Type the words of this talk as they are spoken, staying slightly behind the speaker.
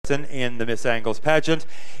person in the Miss Angles pageant.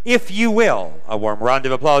 If you will, a warm round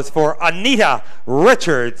of applause for Anita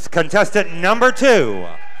Richards, contestant number 2.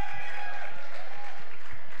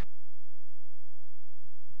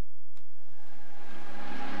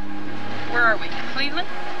 Where are we? Cleveland?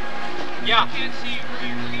 Yeah. I can't see you.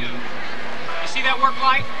 You see that work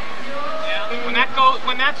light? Yeah.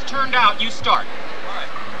 When that's turned out, you start. All right.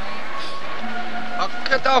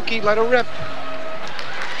 Okie-dokie, let her rip.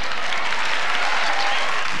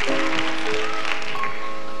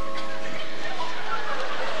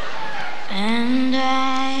 And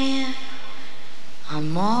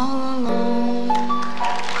I'm all alone.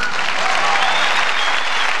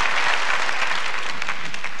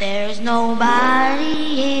 There's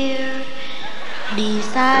nobody here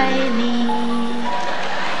beside me,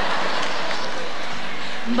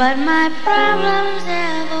 but my problems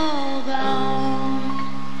have all gone.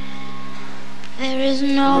 There is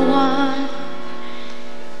no one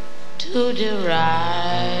to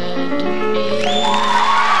deride me.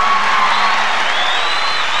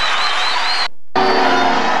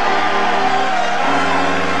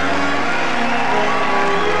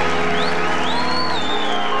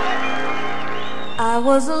 I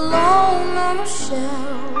was alone on a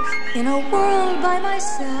shelf, in a world by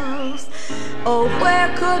myself. Oh, where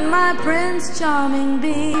could my Prince Charming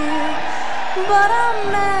be? But a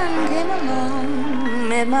man came along,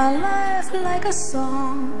 made my life like a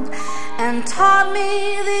song, and taught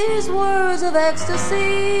me these words of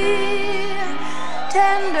ecstasy.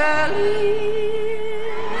 Tenderly,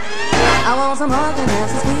 I want some hugging and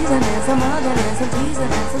some squeezing and some hugging and some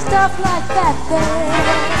teasing and some stuff like that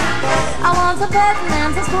there. I want some petting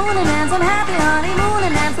and some spooning and some happy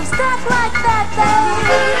honeymooning and some stuff like that there.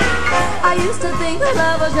 I used to think that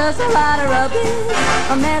love was just a lot of rubbish,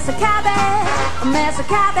 a mess of cabbage,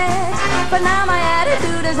 but now my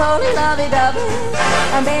attitude is holy lovey-dovey.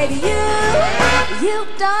 And baby,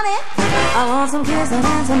 you've done it. I want some kissing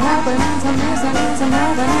and some hugging and some missing and some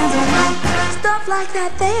loving and some stuff like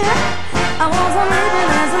that there. I want some living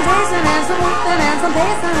and some tasting and some whipping and some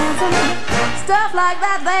pasting and some stuff like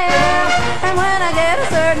that there. And when I get a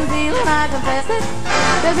certain feeling, I confess it,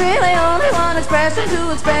 there's really only one expression to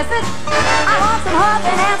express it. I want some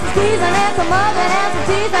hugging and some squeezing and some mugging and some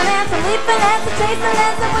teasing and some leaping and some chasing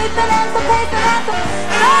and some weeping and some pasting and some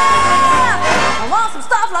I want some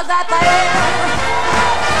stuff like that there.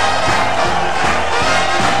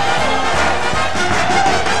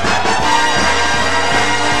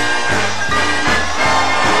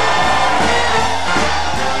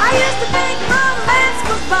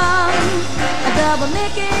 Double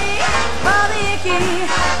Mickey, Bobby Icky,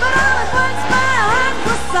 but all at once my heart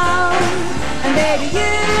was song. And baby,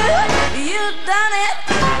 you've done it.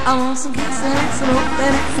 I want some kissing and some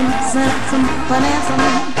open and some missing and some fun and some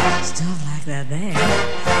stuff like that there.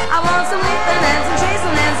 I want some leaping and some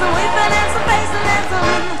chasing and some weeping and some pacing and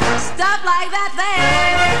some stuff like that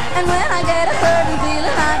there. And when I get a certain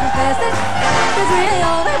feeling, I confess it, there's really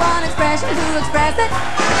only one expression to express it.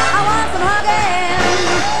 I want some hugging,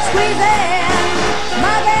 squeezing,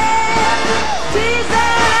 mugging, teasing,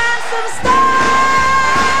 and some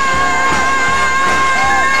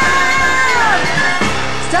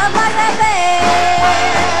stuff like that there.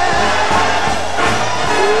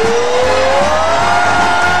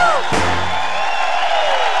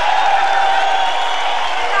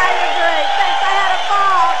 Guys are great. Thanks. I had a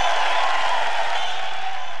ball.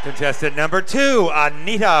 Contestant number 2,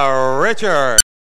 Anita Richards.